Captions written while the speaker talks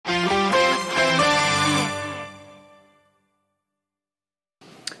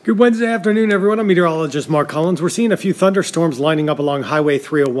Good Wednesday afternoon, everyone. I'm meteorologist Mark Collins. We're seeing a few thunderstorms lining up along Highway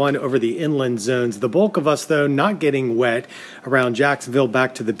 301 over the inland zones. The bulk of us, though, not getting wet around Jacksonville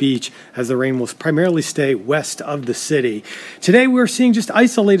back to the beach, as the rain will primarily stay west of the city. Today, we're seeing just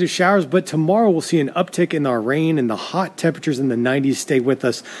isolated showers, but tomorrow we'll see an uptick in our rain, and the hot temperatures in the 90s stay with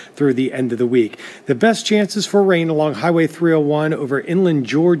us through the end of the week. The best chances for rain along Highway 301 over inland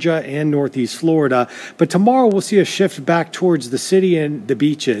Georgia and northeast Florida, but tomorrow we'll see a shift back towards the city and the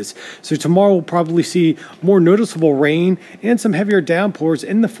beaches. So tomorrow we'll probably see more noticeable rain and some heavier downpours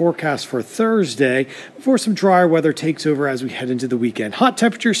in the forecast for Thursday before some drier weather takes over as we head into the weekend. Hot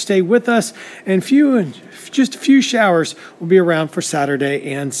temperatures stay with us, and just a few showers will be around for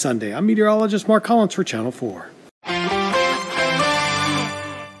Saturday and Sunday. I'm meteorologist Mark Collins for Channel 4.